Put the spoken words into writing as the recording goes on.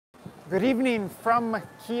Good evening from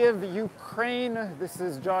Kyiv, Ukraine. This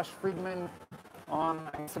is Josh Friedman on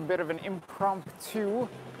a bit of an impromptu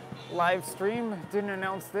live stream. Didn't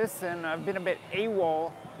announce this, and I've been a bit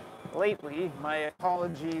AWOL lately. My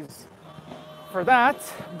apologies for that.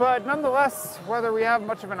 But nonetheless, whether we have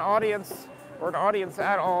much of an audience or an audience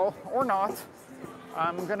at all or not,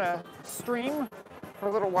 I'm gonna stream for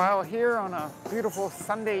a little while here on a beautiful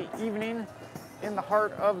Sunday evening in the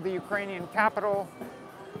heart of the Ukrainian capital.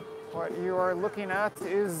 What you are looking at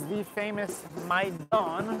is the famous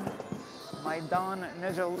Maidan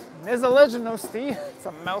Nezalezhnosti. It's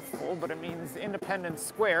a mouthful, but it means Independence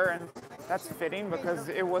Square, and that's fitting because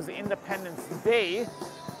it was Independence Day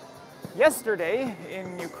yesterday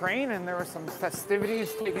in Ukraine, and there were some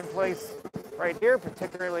festivities taking place right here,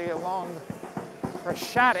 particularly along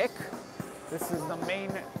Krashatik. This is the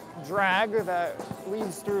main drag that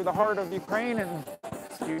leads through the heart of Ukraine and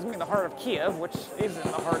the heart of Kyiv, which is in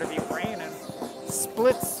the heart of Ukraine, and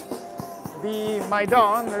splits the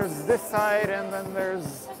Maidan. There's this side and then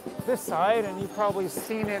there's this side, and you've probably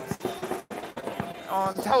seen it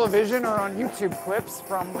on television or on YouTube clips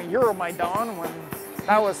from Euromaidan when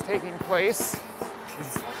that was taking place.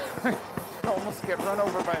 You almost get run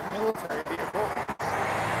over by a military vehicle.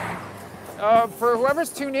 For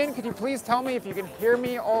whoever's tuned in, could you please tell me if you can hear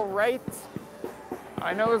me all right?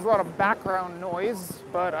 I know there's a lot of background noise,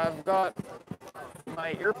 but I've got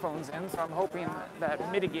my earphones in, so I'm hoping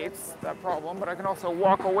that mitigates that problem. But I can also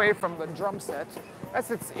walk away from the drum set.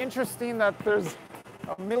 It's interesting that there's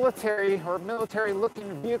a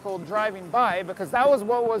military-looking vehicle driving by, because that was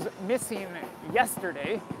what was missing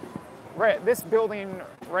yesterday. Right, this building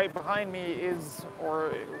right behind me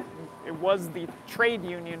it was the trade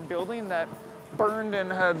union building that burned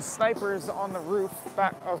and had snipers on the roof.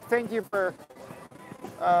 Oh, thank you for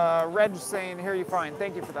Reg saying, "Hear you fine."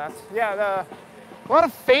 Thank you for that. Yeah, a lot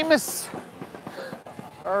of famous,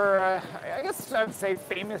 or I guess I'd say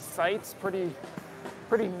famous sites, pretty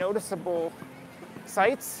noticeable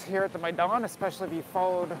sites here at the Maidan, especially if you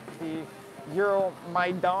followed the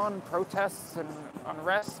Euromaidan protests and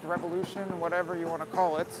unrest, revolution, whatever you want to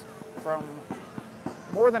call it, from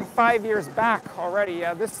more than 5 years back already.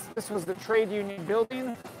 Yeah, this was the trade union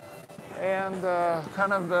building, and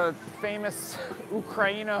kind of the famous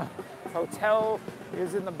Ukraina hotel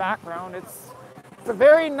is in the background. It's a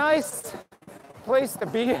very nice place to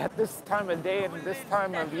be at this time of day and this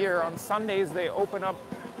time of year. On Sundays, they open up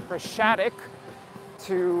Krashatik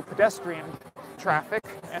to pedestrian traffic,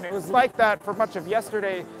 and it was like that for much of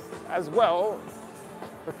yesterday as well,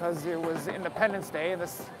 because it was Independence Day, and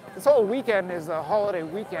this whole weekend is a holiday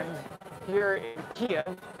weekend here in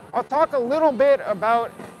Kyiv. I'll talk a little bit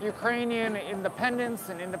about Ukrainian independence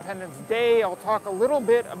and Independence Day. I'll talk a little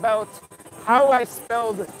bit about how I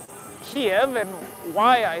spelled Kyiv and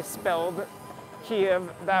why I spelled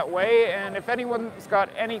Kyiv that way. And if anyone's got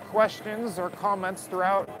any questions or comments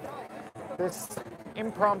throughout this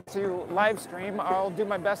impromptu live stream, I'll do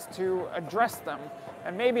my best to address them.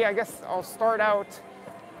 And maybe, I guess, I'll start out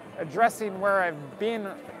addressing where I've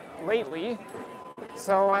been lately.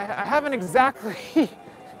 So I haven't exactly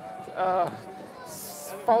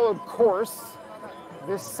followed course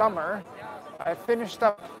this summer. I finished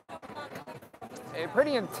up a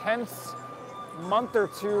pretty intense month or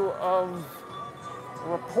two of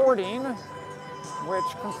reporting,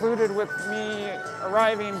 which concluded with me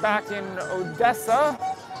arriving back in Odessa,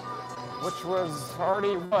 which was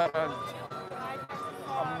already, a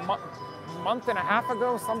month and a half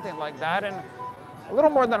ago, something like that. And a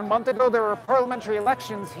little more than a month ago, there were parliamentary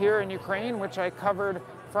elections here in Ukraine, which I covered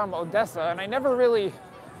from Odessa, and I never really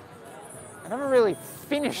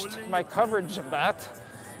finished my coverage of that.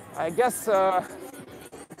 I guess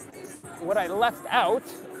what I left out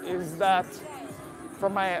is that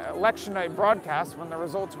from my election night broadcast, when the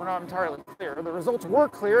results were not entirely clear, the results were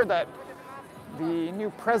clear that the new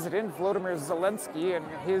president, Volodymyr Zelensky, and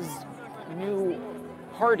his new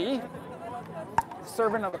party,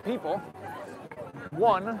 Servant of the People,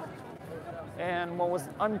 won. And what was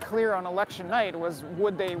unclear on election night was,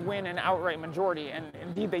 would they win an outright majority? And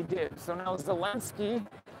indeed they did. So now Zelensky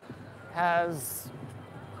has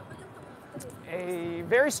a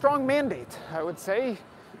very strong mandate, I would say.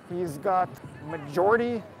 He's got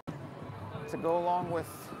majority to go along with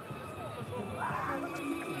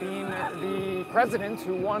being the president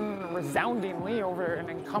who won resoundingly over an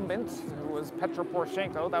incumbent who was Petro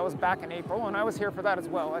Poroshenko. That was back in April, and I was here for that as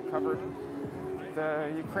well. I covered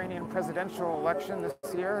the Ukrainian presidential election this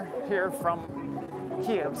year here from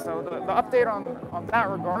Kyiv. So the update on that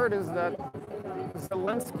regard is that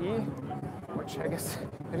Zelensky, which I guess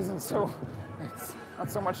it isn't so, it's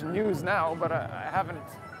not so much news now, but I haven't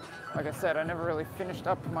like I said, I never really finished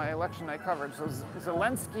up my election night coverage. So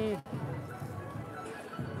Zelensky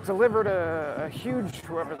delivered a huge,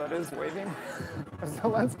 whoever that is waving,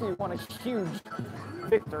 Zelensky won a huge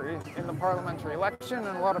victory in the parliamentary election,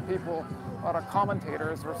 and a lot of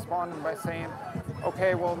commentators responded by saying,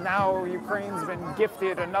 okay, well now Ukraine's been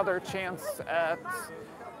gifted another chance at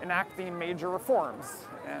enacting major reforms.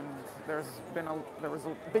 And there was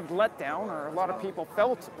a big letdown, or a lot of people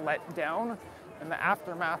felt let down in the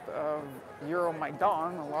aftermath of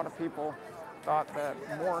Euromaidan. A lot of people thought that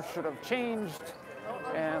more should have changed,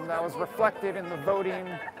 and that was reflected in the voting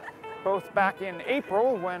both back in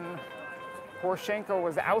April when Poroshenko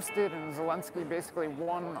was ousted and Zelensky basically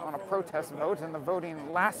won on a protest vote, and the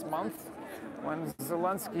voting last month when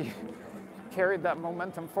Zelensky carried that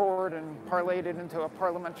momentum forward and parlayed it into a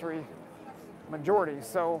parliamentary majority.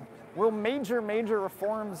 So will major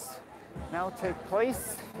reforms now take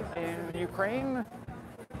place in Ukraine?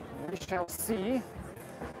 We shall see.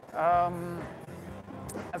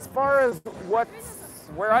 As far as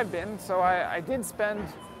where I've been, so I did spend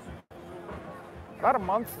about a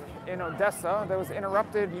month in Odessa. That was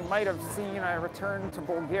interrupted. You might have seen I returned to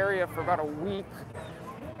Bulgaria for about a week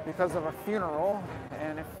because of a funeral.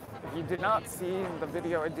 And if you did not see the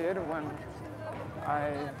video I did when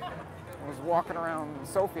I was walking around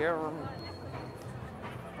Sofia,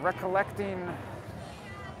 recollecting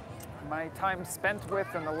my time spent with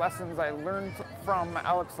and the lessons I learned from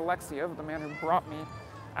Alex Alexiev, the man who brought me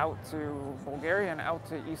out to Bulgaria and out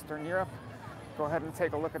to Eastern Europe. Go ahead and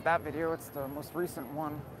take a look at that video. It's the most recent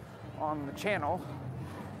one on the channel.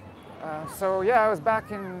 So yeah, I was back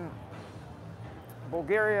in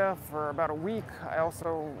Bulgaria for about a week. I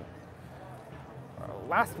also,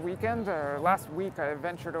 last week I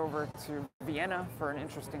ventured over to Vienna for an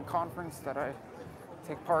interesting conference that I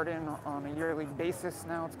take part in on a yearly basis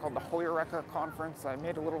now. It's called the Hoyoreka Conference. I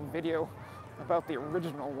made a little video about the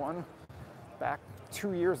original one back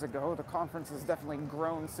 2 years ago. The conference has definitely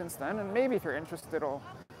grown since then, and maybe if you're interested, I'll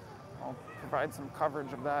provide some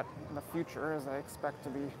coverage of that in the future, as I expect to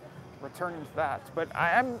be returning to that. But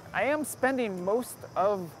I am spending most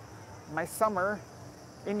of my summer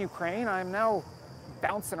in Ukraine. I'm now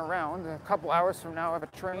bouncing around. A couple hours from now, I have a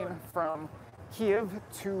train from Kyiv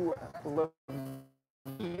to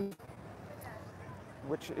Lviv,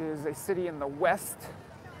 which is a city in the west,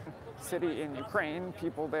 city in Ukraine.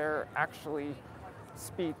 People there actually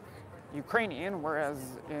speak Ukrainian, whereas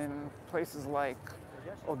in places like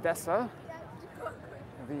Odessa,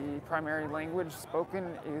 the primary language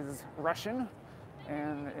spoken is Russian,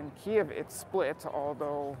 and in Kyiv it's split,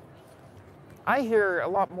 although I hear a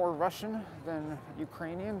lot more Russian than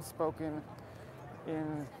Ukrainian spoken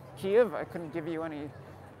in Kyiv. I couldn't give you any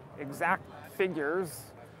exact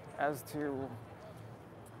figures as to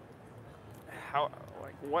how,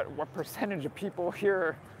 like, what percentage of people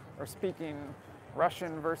here are speaking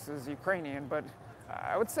Russian versus Ukrainian, but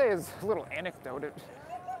I would say as a little anecdote, it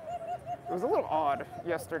was a little odd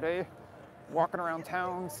yesterday, walking around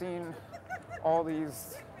town, seeing all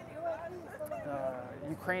these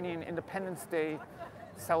Ukrainian Independence Day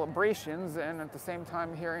celebrations, and at the same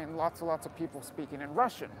time hearing lots of people speaking in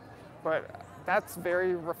Russian. But that's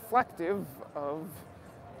very reflective of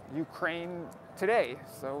Ukraine today.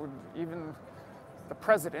 So even the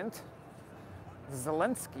president,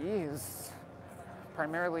 Zelensky, is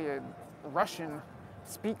primarily a Russian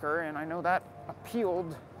speaker, and I know that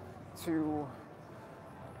appealed to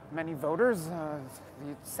many voters. The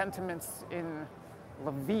sentiments in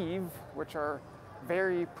Lviv, which are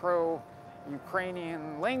very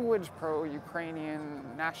pro-Ukrainian language, pro-Ukrainian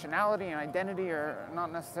nationality and identity, are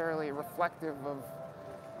not necessarily reflective of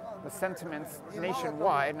the sentiments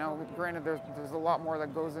nationwide. Now, granted, there's a lot more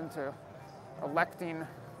that goes into electing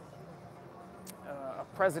a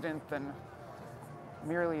president than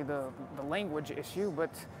merely the language issue, but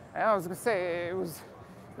I was going to say it was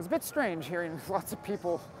a bit strange hearing lots of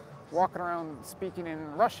people walking around speaking in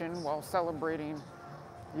Russian while celebrating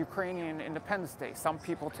Ukrainian Independence Day. Some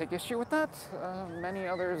people take issue with that, many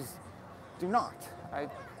others do not. I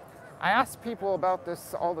ask people about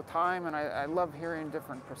this all the time, and I love hearing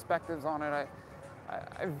different perspectives on it.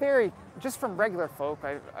 Just from regular folk,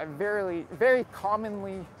 I very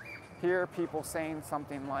commonly hear people saying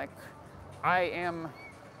something like, I am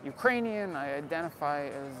Ukrainian, I identify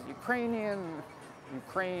as Ukrainian,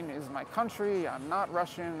 Ukraine is my country, I'm not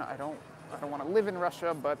Russian, I don't want to live in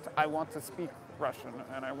Russia, but I want to speak Russian,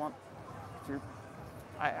 and I want to,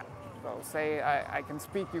 they'll say I can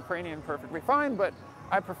speak Ukrainian perfectly fine, but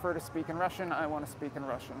I prefer to speak in Russian, I want to speak in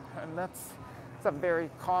Russian. And that's a very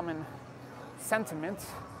common sentiment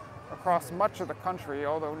across much of the country,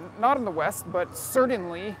 although not in the West, but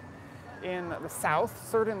certainly in the south,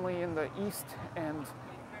 certainly in the east and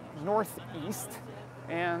northeast,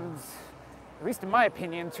 and at least in my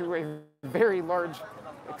opinion, to a very large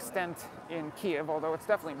extent in Kyiv, although it's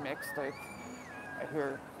definitely mixed. I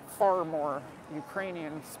hear far more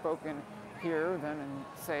Ukrainian spoken here than in,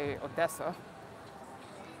 say, Odessa.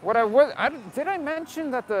 Did I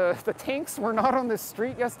mention that the tanks were not on this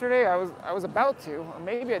street yesterday? I was about to, or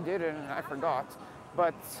maybe I did and I forgot.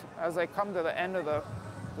 But as I come to the end of the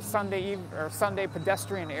Sunday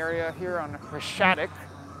pedestrian area here on Reshadik,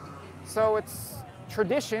 so it's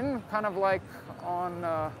tradition, kind of like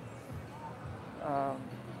on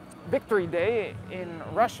Victory Day in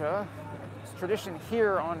Russia. It's tradition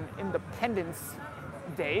here on Independence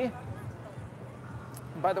Day.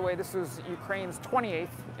 By the way, this is Ukraine's 28th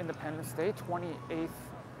Independence Day, 28th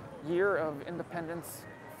year of independence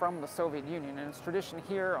from the Soviet Union. And it's tradition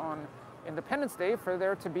here on Independence Day for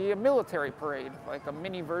there to be a military parade, like a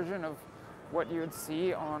mini version of what you would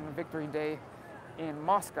see on Victory Day in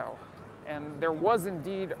Moscow. And there was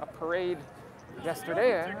indeed a parade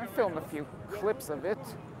yesterday. I filmed a few clips of it.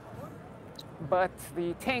 But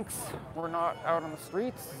the tanks were not out on the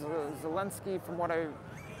streets. Zelensky, from what I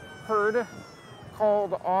heard,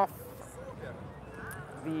 called off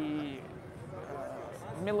the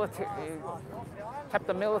military, kept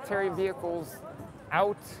the military vehicles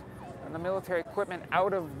out and the military equipment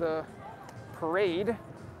out of the parade,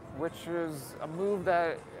 which is a move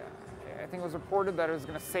that I think it was reported that it was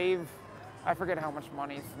going to save, I forget how much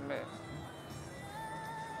money,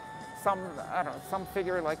 I don't know, some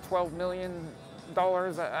figure like $12 million.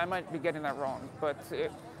 I might be getting that wrong, but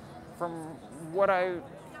from what I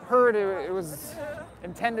heard, it was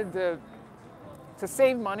intended to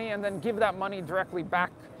save money and then give that money directly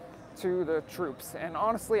back to the troops. And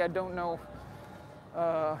honestly, I don't know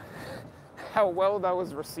how well that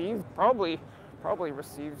was received. Probably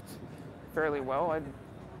received fairly well. I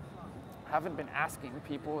haven't been asking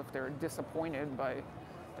people if they're disappointed by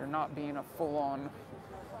there not being a full-on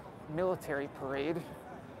military parade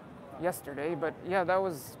yesterday, but yeah, that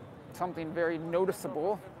was something very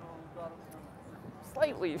noticeable.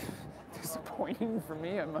 Slightly disappointing for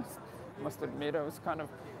me, I must admit. It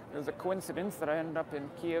was a coincidence that I ended up in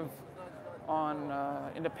Kyiv on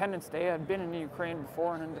Independence Day. I'd been in Ukraine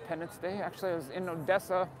before on Independence Day. Actually, I was in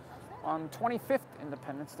Odessa on 25th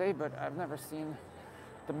Independence Day, but I've never seen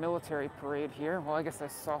the military parade here. Well, I guess I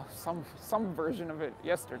saw some version of it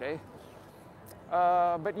yesterday.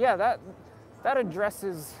 But yeah, that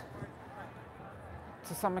addresses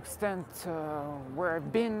to some extent where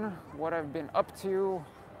I've been, what I've been up to.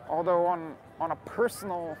 Although on a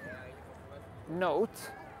personal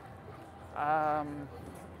note, I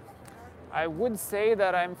would say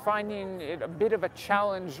that I'm finding it a bit of a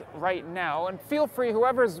challenge right now. And feel free,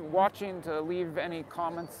 whoever's watching, to leave any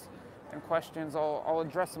comments and questions. I'll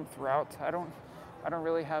address them throughout. I don't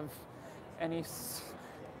really have any.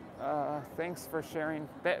 Thanks for sharing.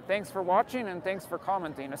 Thanks for watching and thanks for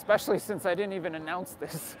commenting, especially since I didn't even announce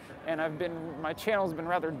this and my channel's been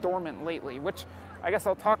rather dormant lately, which I guess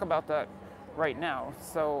I'll talk about that right now.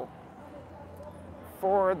 So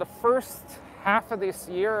for the first half of this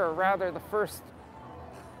year, or rather the first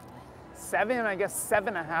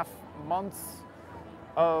 7.5 months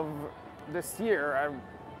of this year,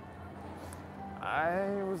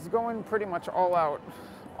 I was going pretty much all out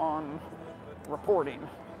on reporting.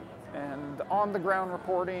 And on-the-ground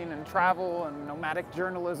reporting and travel and nomadic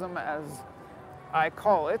journalism, as I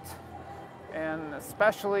call it. And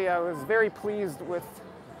especially, I was very pleased with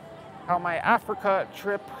how my Africa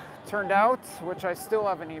trip turned out, which I still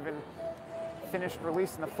haven't even finished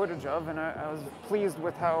releasing the footage of. And I was pleased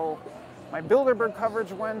with how my Bilderberg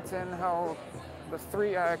coverage went and how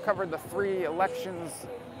I covered the 3 elections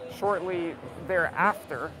shortly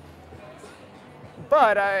thereafter.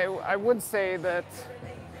 But I would say that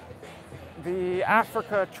the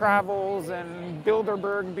Africa travels and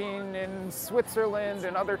Bilderberg being in Switzerland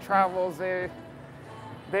and other travels,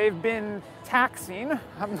 they've been taxing.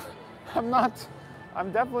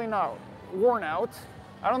 I'm definitely not worn out.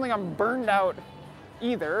 I don't think I'm burned out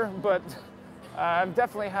either, but I've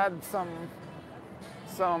definitely had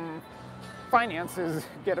some finances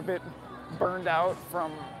get a bit burned out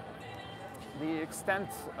from the extent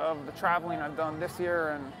of the traveling I've done this year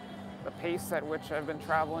and the pace at which I've been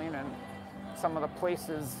traveling, and some of the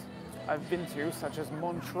places I've been to, such as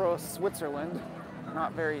Montreux, Switzerland,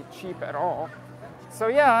 not very cheap at all. So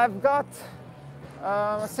yeah, I've got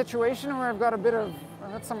a situation where I've got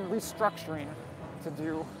some restructuring to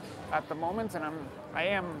do at the moment, and I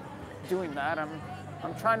am doing that.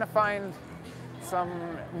 I'm trying to find some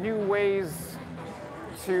new ways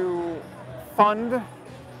to fund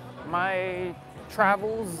my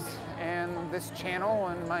travels and this channel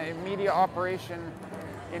and my media operation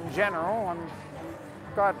in general.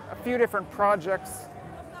 I've got a few different projects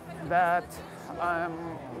that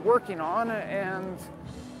I'm working on, and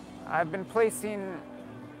I've been placing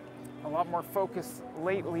a lot more focus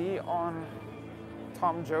lately on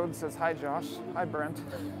Tom Jode says, hi Josh, hi Brent.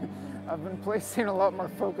 I've been placing a lot more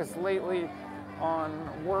focus lately on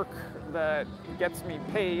work that gets me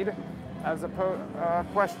paid as a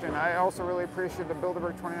question. I also really appreciate the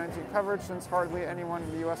Bilderberg 2019 coverage since hardly anyone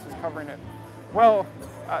in the US is covering it. Well,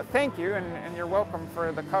 thank you, and you're welcome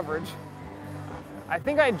for the coverage. I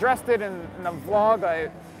think I addressed it in a vlog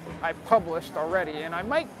I published already, and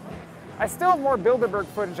I still have more Bilderberg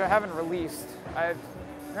footage I haven't released. I'm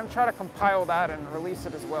gonna try to compile that and release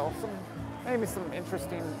it as well. Maybe some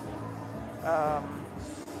interesting, not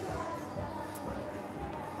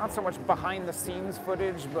so much behind the scenes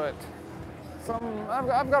footage, but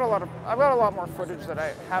I've got a lot more footage that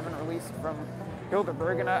I haven't released from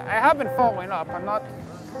Bilderberg, and I have been following up.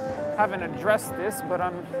 Haven't addressed this, but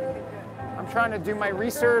I'm trying to do my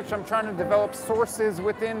research. I'm trying to develop sources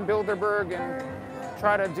within Bilderberg and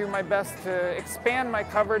try to do my best to expand my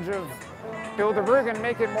coverage of Bilderberg and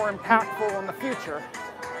make it more impactful in the future.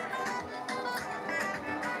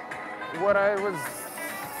 What I was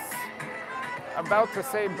about to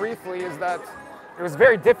say briefly is that it was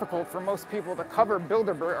very difficult for most people to cover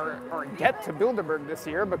Bilderberg or get to Bilderberg this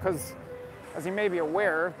year because, as you may be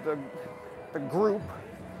aware, the group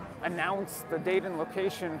announced the date and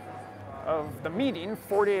location of the meeting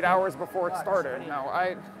 48 hours before it started. Now,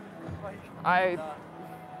 I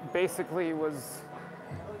basically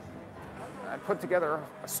I put together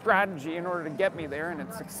a strategy in order to get me there, and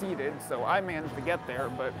it succeeded, so I managed to get there,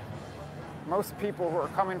 but most people who are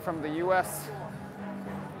coming from the US,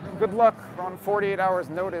 good luck on 48 hours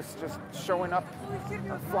notice just showing up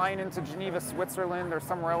or flying into Geneva, Switzerland or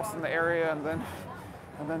somewhere else in the area and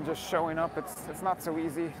then just showing up. It's not so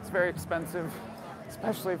easy. It's very expensive,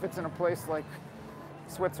 especially if it's in a place like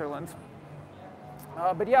Switzerland.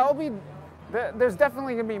 But yeah, there's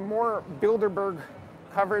definitely gonna be more Bilderberg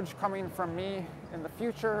coverage coming from me in the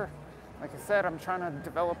future. Like I said, I'm trying to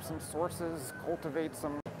develop some sources, cultivate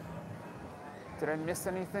some, did I miss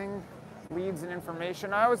anything? Leads and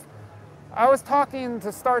information. I was talking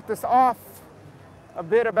to start this off a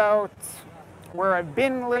bit about where I've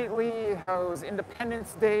been lately, how it was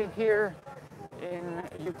Independence Day here in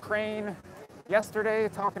Ukraine yesterday,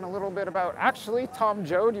 talking a little bit about, actually, Tom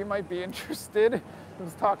Jode, you might be interested,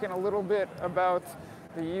 was talking a little bit about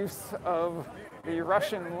the use of the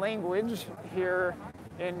Russian language here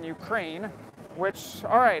in Ukraine, which,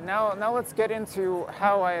 all right, now let's get into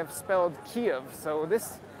how I have spelled Kyiv. So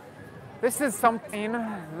this is something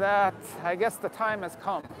that I guess the time has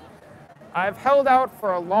come. I've held out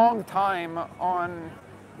for a long time on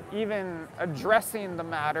even addressing the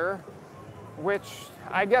matter, which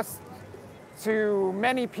I guess to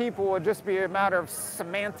many people would just be a matter of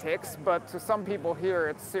semantics, but to some people here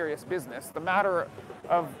it's serious business. The matter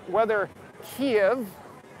of whether Kyiv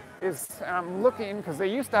is, and I'm looking because they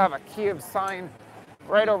used to have a Kyiv sign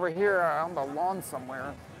right over here on the lawn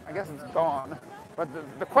somewhere. I guess it's gone. But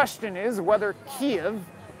the question is whether Kyiv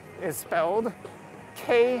is spelled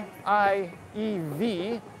K-I-E-V,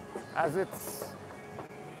 as it's,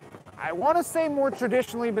 I want to say more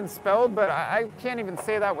traditionally been spelled, but I can't even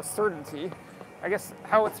say that with certainty. I guess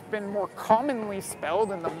how it's been more commonly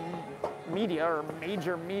spelled in the media or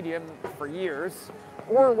major media for years,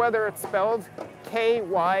 or whether it's spelled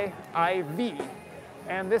K-Y-I-V.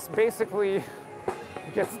 And this basically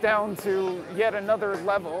gets down to yet another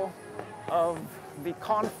level of the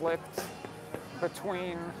conflict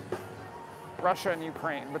between Russia and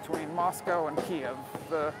Ukraine, between Moscow and Kyiv.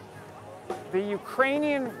 The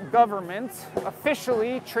Ukrainian government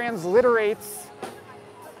officially transliterates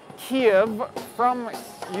Kyiv from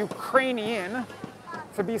Ukrainian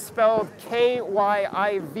to be spelled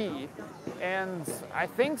K-Y-I-V. And I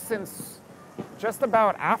think since just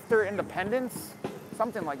about after independence,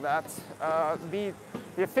 something like that, the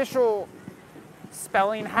official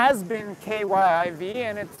spelling has been K-Y-I-V,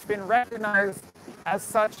 and it's been recognized as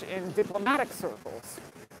such in diplomatic circles.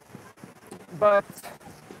 But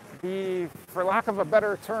the, for lack of a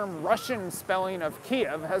better term, Russian spelling of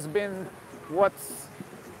Kyiv has been what's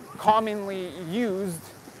commonly used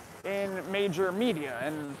in major media,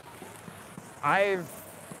 and I've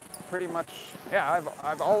pretty much, yeah,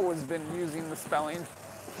 I've always been using the spelling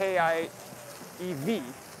K-I-E-V.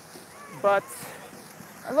 But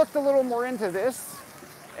I looked a little more into this,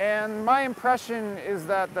 and my impression is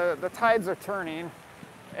that the tides are turning,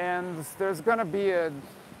 and there's going to be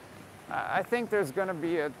I think there's going to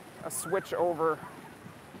be a a switch over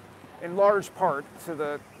in large part to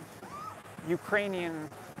the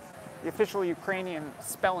official Ukrainian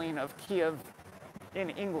spelling of Kyiv in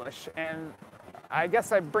English. And I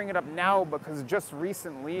guess I bring it up now because just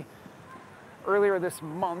recently, earlier this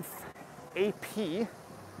month, AP,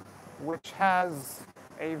 which has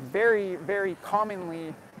a very, very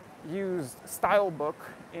commonly used style book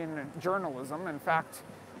in journalism. In fact,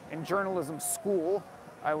 in journalism school,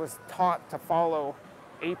 I was taught to follow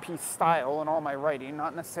AP style in all my writing.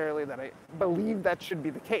 Not necessarily that I believe that should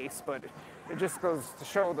be the case, but it just goes to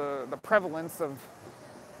show the prevalence of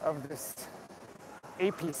this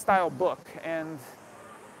AP style book. And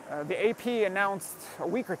the AP announced a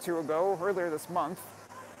week or two ago, earlier this month,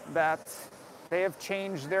 that they have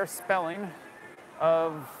changed their spelling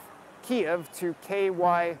of Kyiv to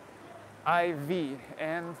K-Y-I-V.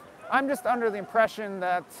 And I'm just under the impression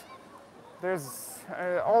that there's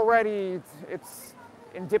already, it's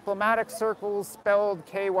in diplomatic circles spelled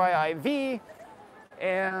K-Y-I-V,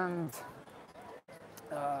 and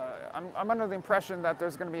I'm under the impression that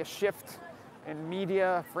there's going to be a shift in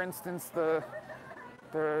media. For instance, the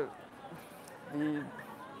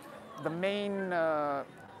main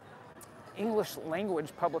English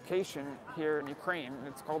language publication here in Ukraine,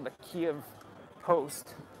 it's called the Kyiv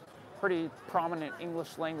Post, pretty prominent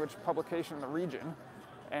English language publication in the region,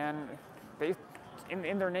 and they,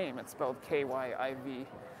 in their name, it's spelled K-Y-I-V.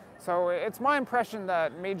 So it's my impression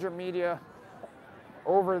that major media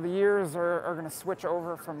over the years are going to switch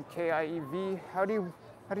over from K-I-E-V. How do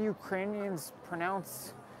Ukrainians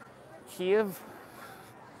pronounce Kyiv?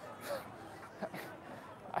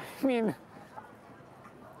 I mean,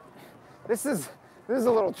 this is a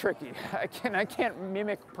little tricky. I can't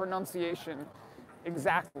mimic pronunciation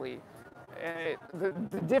exactly. The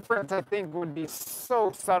difference, I think, would be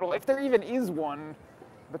so subtle, if there even is one,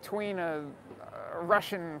 between a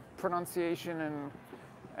Russian pronunciation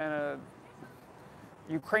and a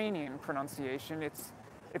Ukrainian pronunciation.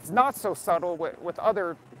 It's not so subtle with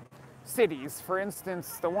other cities. For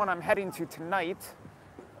instance, the one I'm heading to tonight,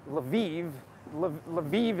 Lviv.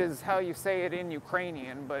 Lviv is how you say it in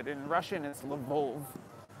Ukrainian, but in Russian it's Lvov.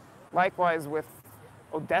 Likewise with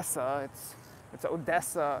Odessa, it's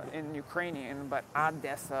Odessa in Ukrainian, but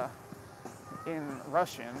Odessa in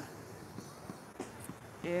Russian.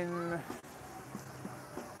 And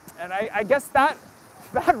I guess that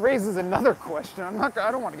raises another question. I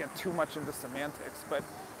don't want to get too much into semantics, but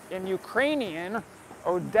in Ukrainian,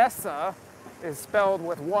 Odessa is spelled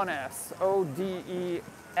with one S, O-D-E-S-A.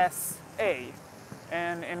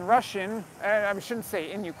 And in Russian, I shouldn't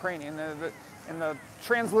say in Ukrainian, in the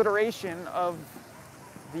transliteration of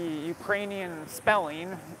the Ukrainian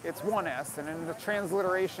spelling, it's one S, and in the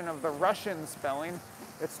transliteration of the Russian spelling,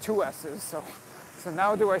 it's two S's. So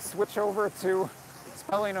now do I switch over to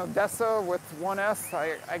spelling Odessa with one S?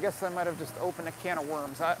 I guess I might have just opened a can of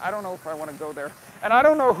worms. I don't know if I want to go there. And I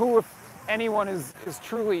don't know if anyone is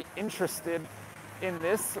truly interested in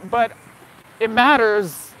this, but it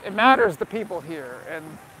matters the people here. And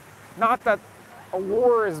not that a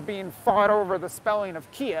war is being fought over the spelling of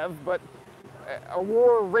Kyiv, but a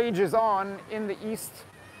war rages on in the east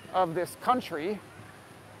of this country,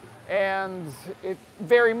 and it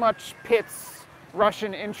very much pits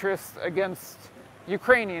Russian interests against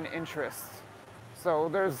Ukrainian interests. So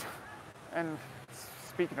and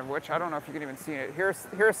speaking of which, I don't know if you can even see it.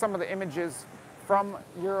 Here's some of the images from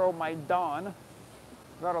Euromaidan.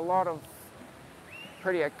 Got a lot of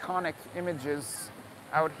pretty iconic images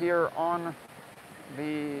out here on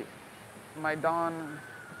the Maidan.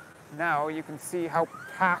 Now you can see how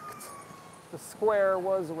packed the square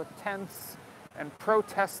was with tents and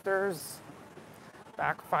protesters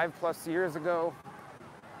back 5+ years ago.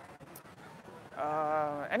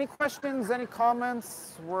 Any questions, any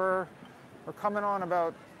comments? We're coming on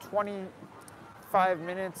about 25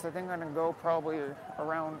 minutes. I think I'm gonna go probably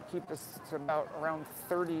keep this to about around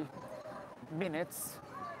 30 minutes.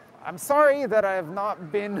 I'm sorry that I have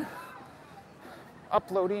not been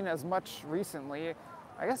uploading as much recently.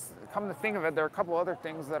 I guess, come to think of it, there are a couple other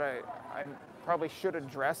things that I probably should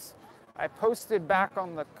address. I posted back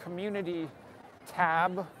on the community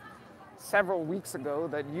tab several weeks ago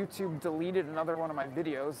that YouTube deleted another one of my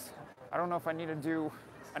videos. I don't know if I need to do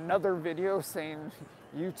another video saying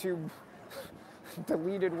YouTube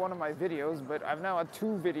deleted one of my videos, but I've now had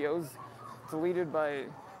 2 videos deleted by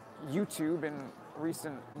YouTube in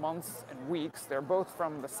recent months and weeks. They're both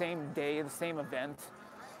from the same day, the same event.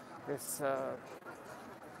 This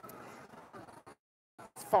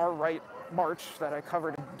far-right march that I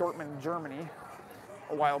covered in Dortmund, Germany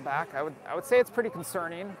a while back. I would say it's pretty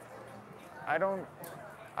concerning. I don't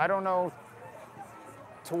know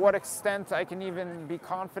to what extent I can even be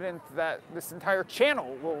confident that this entire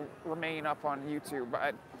channel will remain up on YouTube.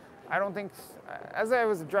 I don't think, as I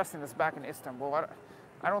was addressing this back in Istanbul,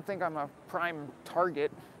 I don't think I'm a prime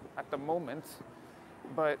target at the moment,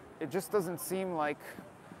 but it just doesn't seem like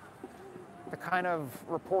the kind of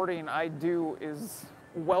reporting I do is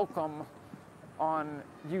welcome on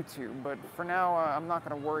YouTube. But for now, I'm not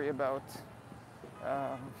going to worry about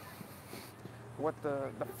what the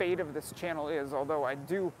fate of this channel is, although I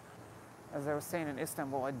do, as I was saying in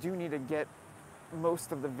Istanbul, I do need to get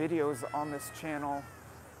most of the videos on this channel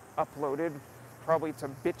uploaded, probably to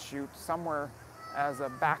BitChute somewhere as a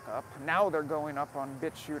backup. Now they're going up on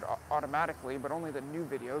BitChute automatically, but only the new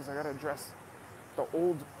videos. I gotta address the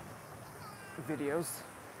old videos.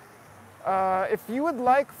 If you would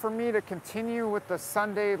like for me to continue with the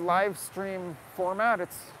Sunday live stream format,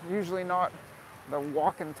 it's usually not the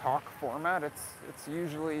walk and talk format. It's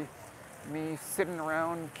usually me sitting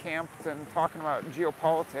around camped and talking about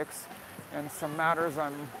geopolitics and some matters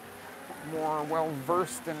I'm more well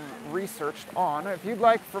versed and researched on. If you'd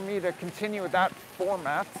like for me to continue with that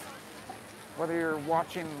format, whether you're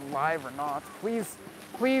watching live or not, please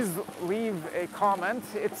leave a comment.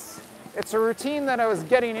 It's a routine that I was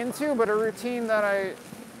getting into, but a routine that I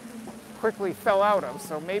quickly fell out of.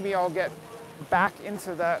 So maybe I'll get back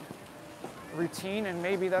into that routine, and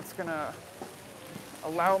maybe that's gonna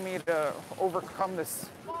allow me to overcome this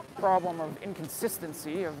problem of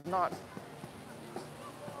inconsistency, of not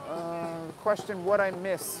question what I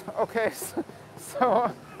miss. Okay,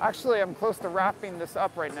 so actually I'm close to wrapping this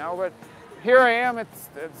up right now, but here I am. The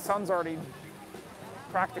sun's already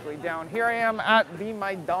practically down. Here I am at the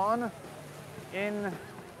Maidan in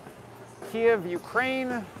Kyiv,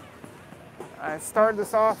 Ukraine. I started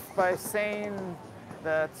this off by saying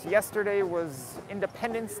that yesterday was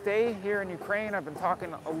Independence Day here in Ukraine. I've been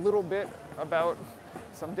talking a little bit about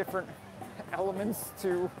some different elements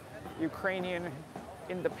to Ukrainian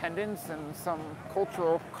independence and some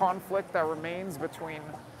cultural conflict that remains between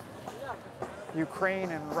Ukraine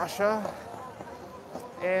and Russia.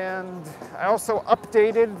 And I also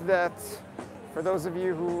updated that, for those of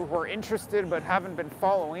you who are interested but haven't been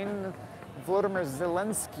following, Volodymyr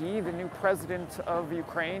Zelensky, the new president of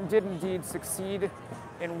Ukraine, did indeed succeed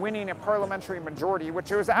in winning a parliamentary majority, which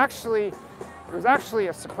was actually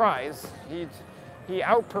a surprise. He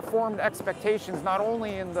outperformed expectations not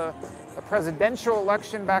only in the presidential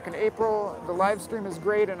election back in April. The live stream is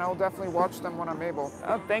great, and I'll definitely watch them when I'm able.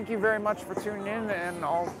 Thank you very much for tuning in, and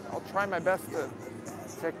I'll try my best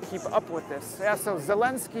to keep up with this. Yeah, so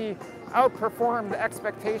Zelensky outperformed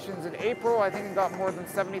expectations in April. I think he got more than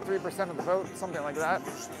 73% of the vote, something like that.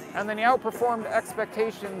 And then he outperformed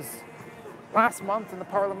expectations last month in the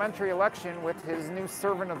parliamentary election with his new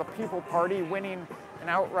Servant of the People party winning an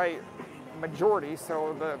outright majority.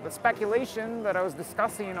 So the speculation that I was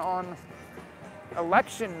discussing on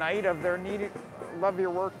election night of their need, love your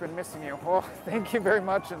work, been missing you. Well, thank you very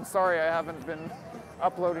much, and sorry I haven't been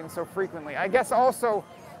uploading so frequently. I guess also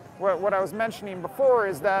what I was mentioning before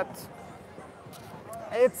is that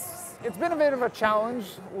it's been a bit of a challenge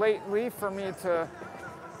lately for me to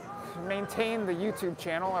maintain the YouTube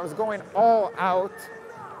channel. I was going all out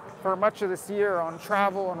for much of this year on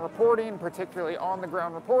travel and reporting, particularly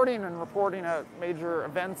on-the-ground reporting and reporting at major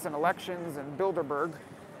events and elections in Bilderberg.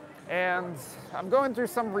 And I'm going through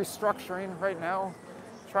some restructuring right now,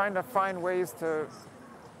 trying to find ways to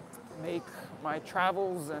make my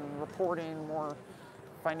travels and reporting more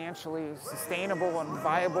financially sustainable and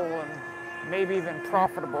viable and maybe even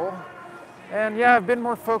profitable. And yeah, I've been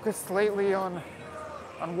more focused lately on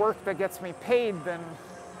work that gets me paid than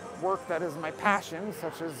work that is my passion,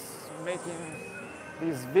 such as making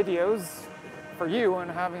these videos for you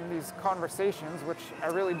and having these conversations, which I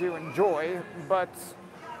really do enjoy, but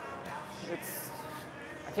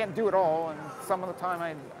I can't do it all, and some of the time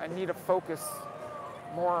I need to focus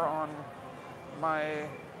more on my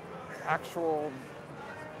actual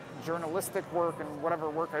journalistic work and whatever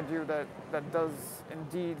work I do that does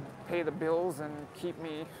indeed pay the bills and keep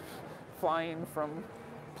me flying from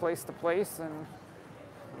place to place and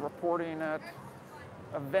reporting at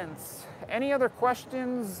events. Any other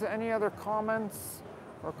questions? Any other comments?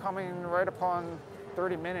 We're coming right upon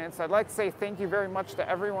 30 minutes. I'd like to say thank you very much to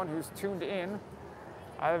everyone who's tuned in.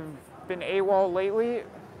 I've been AWOL lately.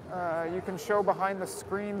 You can show behind the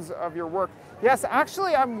screens of your work. Yes,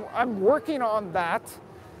 actually, I'm working on that,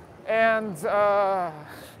 and I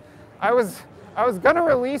was gonna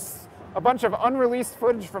release a bunch of unreleased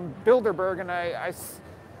footage from Bilderberg, and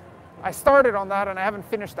I started on that, and I haven't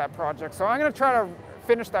finished that project. So I'm gonna try to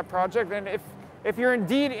finish that project, and if you're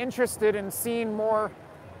indeed interested in seeing more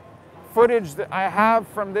footage that I have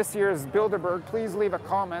from this year's Bilderberg, please leave a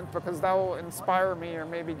comment, because that will inspire me or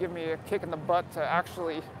maybe give me a kick in the butt to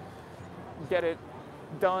actually get it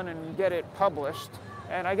done and get it published.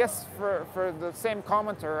 And I guess for the same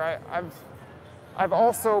commenter, I've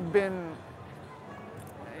also been,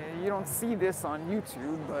 you don't see this on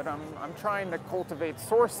YouTube, but I'm trying to cultivate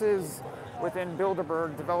sources within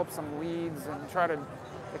Bilderberg, develop some leads, and try to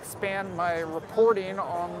expand my reporting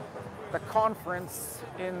on the conference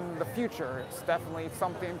in the future. It's definitely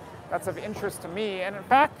something that's of interest to me. And in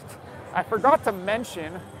fact, I forgot to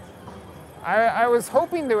mention, I was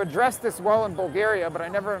hoping to address this while in Bulgaria, but I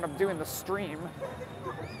never ended up doing the stream.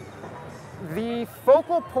 The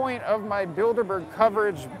focal point of my Bilderberg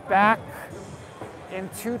coverage back in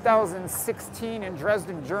 2016 in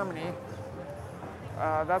Dresden, Germany,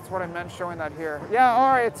 that's what I meant showing that here. Yeah,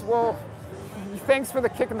 all right, well, thanks for the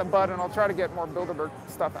kick in the butt, and I'll try to get more Bilderberg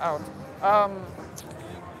stuff out.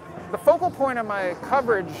 The focal point of my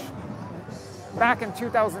coverage back in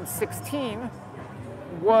 2016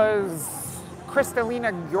 was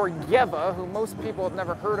Kristalina Georgieva, who most people have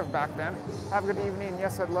never heard of back then. Have a good evening.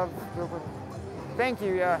 Yes, I'd love Bilderberg. Thank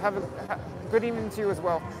you. Yeah, have a good evening to you as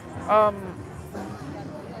well.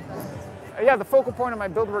 Yeah, the focal point of my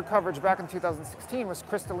Bilderberg coverage back in 2016 was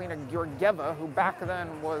Kristalina Georgieva, who back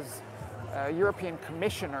then was a European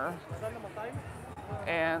commissioner.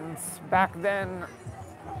 And back then,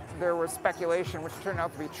 there was speculation, which turned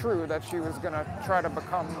out to be true, that she was going to try to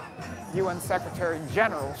become UN Secretary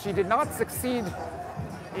General. She did not succeed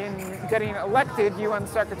in getting elected UN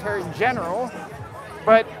Secretary General,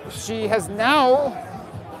 but she has now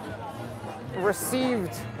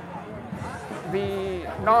received the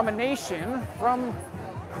nomination from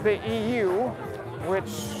the EU,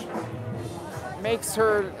 which makes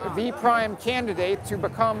her the prime candidate to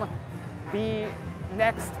become the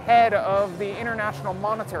next head of the International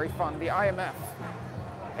Monetary Fund, the IMF.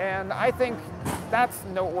 And I think that's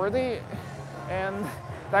noteworthy, and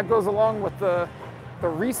that goes along with the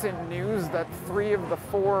recent news that 3 of the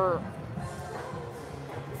 4,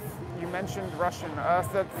 you mentioned Russian,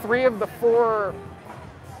 that 3 of the 4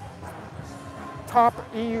 top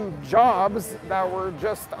EU jobs that were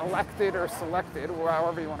just elected or selected,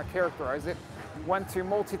 however you want to characterize it, went to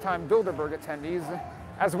multi-time Bilderberg attendees,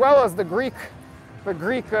 as well as the Greek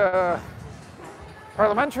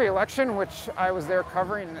parliamentary election, which I was there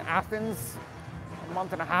covering in Athens a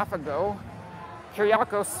month and a half ago.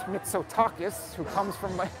 Kyriakos Mitsotakis, who comes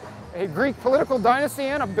from a Greek political dynasty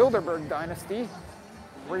and a Bilderberg dynasty.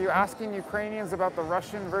 Were you asking Ukrainians about the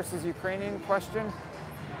Russian versus Ukrainian question?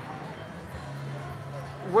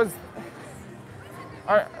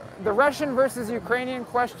 The Russian versus Ukrainian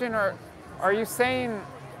question, are you saying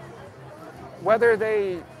whether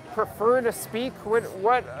they prefer to speak?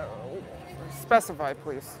 What specify,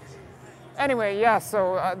 please. Anyway, yeah,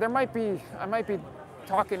 so I might be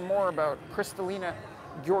talking more about Kristalina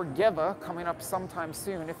Georgieva coming up sometime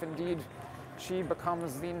soon, if indeed she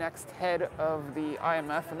becomes the next head of the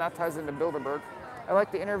IMF, and that ties into Bilderberg. I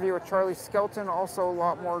like the interview with Charlie Skelton, also a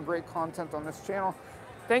lot more great content on this channel.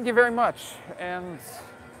 Thank you very much, and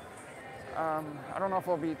I don't know if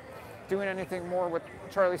I'll be doing anything more with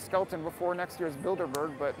Charlie Skelton before next year's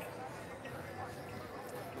Bilderberg, but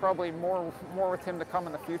probably more with him to come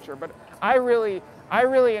in the future. But I really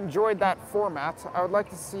enjoyed that format. I would like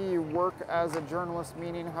to see you work as a journalist,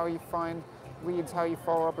 meaning how you find leads, how you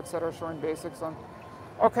follow up, etc., showing basics on.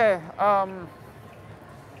 Okay,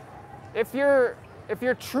 if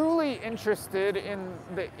you're truly interested in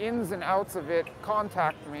the ins and outs of it,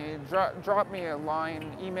 contact me, drop me a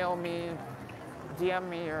line, email me, DM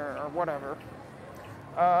me, or whatever.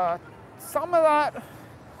 Some of that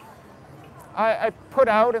I put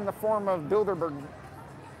out in the form of Bilderberg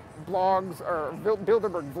blogs, or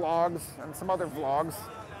Bilderberg vlogs, and some other vlogs.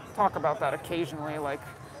 Talk about that occasionally. Like,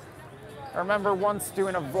 I remember once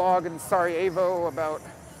doing a vlog in Sarajevo about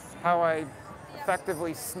how I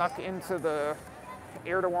effectively snuck into the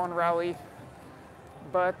Erdogan rally,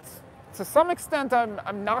 but to some extent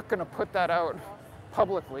I'm not going to put that out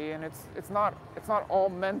publicly, and it's not all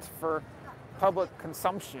meant for public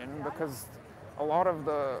consumption, because a lot of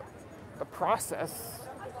the process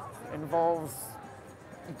involves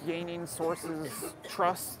gaining sources'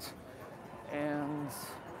 trust and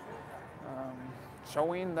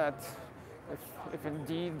showing that if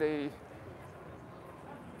indeed that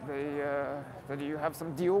you have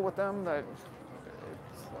some deal with them, that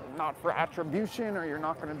it's not for attribution, or you're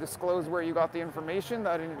not going to disclose where you got the information,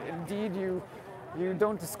 that indeed you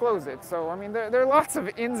don't disclose it. So I mean, there are lots of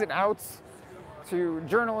ins and outs to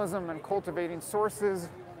journalism and cultivating sources.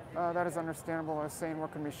 That is understandable. I was saying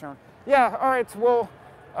what can be shown. Yeah, all right, well,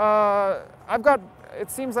 It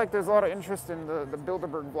seems like there's a lot of interest in the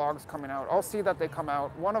Bilderberg vlogs coming out. I'll see that they come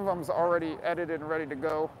out. One of them's already edited and ready to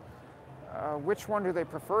go. Which one do they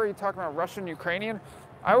prefer? Are you talking about Russian, Ukrainian?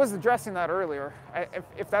 I was addressing that earlier.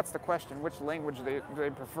 If that's the question, which language they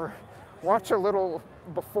prefer. Watch a little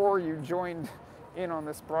before you joined in on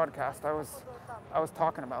this broadcast. I was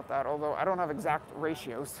talking about that, although I don't have exact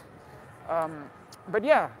ratios. But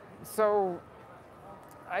yeah, so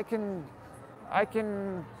I can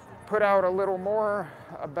put out a little more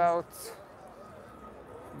about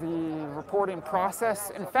the reporting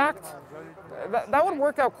process. In fact, that would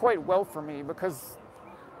work out quite well for me because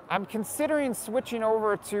I'm considering switching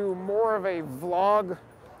over to more of a vlog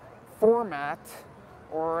format,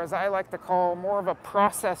 or as I like to call, more of a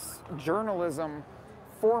process journalism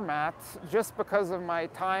format, just because of my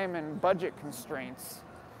time and budget constraints.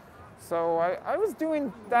 So I was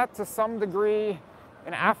doing that to some degree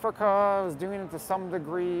in Africa. I was doing it to some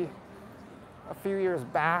degree a few years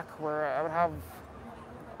back, where I would have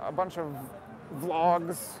a bunch of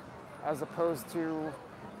vlogs as opposed to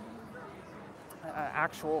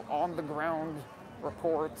actual on-the-ground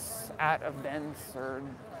reports at events or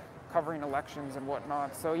covering elections and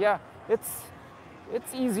whatnot. So yeah, it's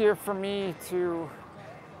easier for me to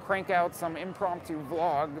crank out some impromptu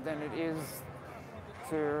vlog than it is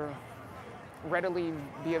to readily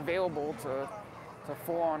be available to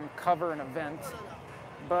full-on cover an event.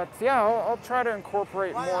 But yeah, I'll try to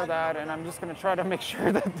incorporate more of that, and I'm just going to try to make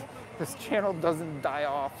sure that this channel doesn't die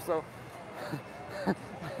off. So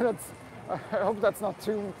I hope that's not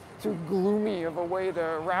too gloomy of a way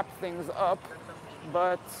to wrap things up.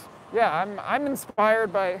 But yeah, I'm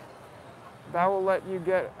inspired by that. Will let you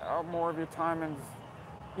get out more of your time. And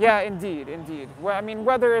yeah, indeed. Well, I mean,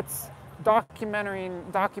 whether it's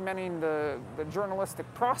documenting the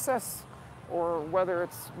journalistic process, or whether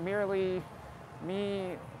it's merely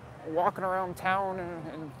me walking around town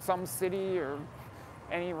in some city or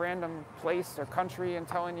any random place or country and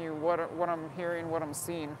telling you what I'm hearing, what I'm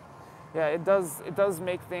seeing. Yeah, it does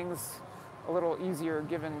make things a little easier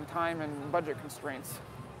given time and budget constraints.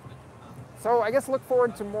 So I guess look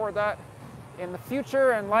forward to more of that in the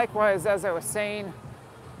future. And likewise, as I was saying,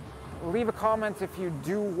 leave a comment if you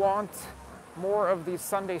do want more of these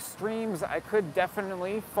Sunday streams. I could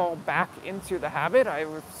definitely fall back into the habit. I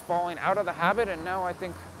was falling out of the habit, and now I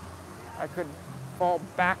think I could fall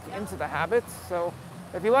back into the habit. So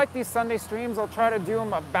if you like these Sunday streams, I'll try to do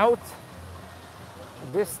them about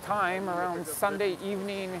this time, around Sunday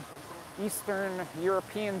evening Eastern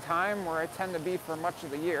European time, where I tend to be for much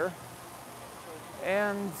of the year.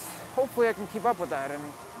 And hopefully I can keep up with that. And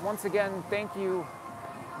once again, thank you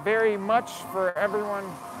very much for everyone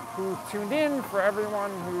who tuned in, for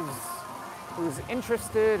everyone who's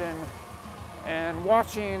interested and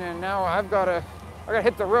watching. And now I gotta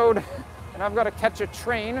hit the road, and I've got to catch a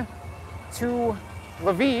train to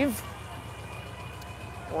Lviv,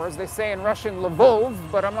 or as they say in Russian, Lvov.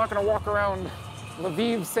 But I'm not going to walk around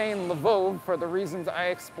Lviv saying Lvov for the reasons I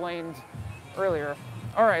explained earlier.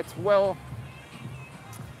 All right, well,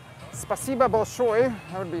 spasibo большое,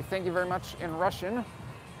 that would be thank you very much in Russian,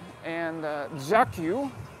 and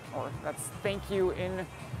дзякую, or that's thank you in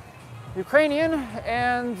Ukrainian.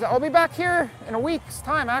 And I'll be back here in a week's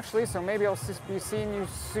time, actually, so maybe I'll be seeing you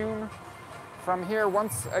soon from here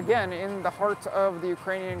once again in the heart of the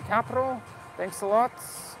Ukrainian capital. Thanks a lot,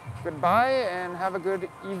 goodbye, and have a good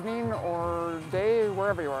evening or day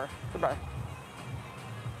wherever you are. Goodbye.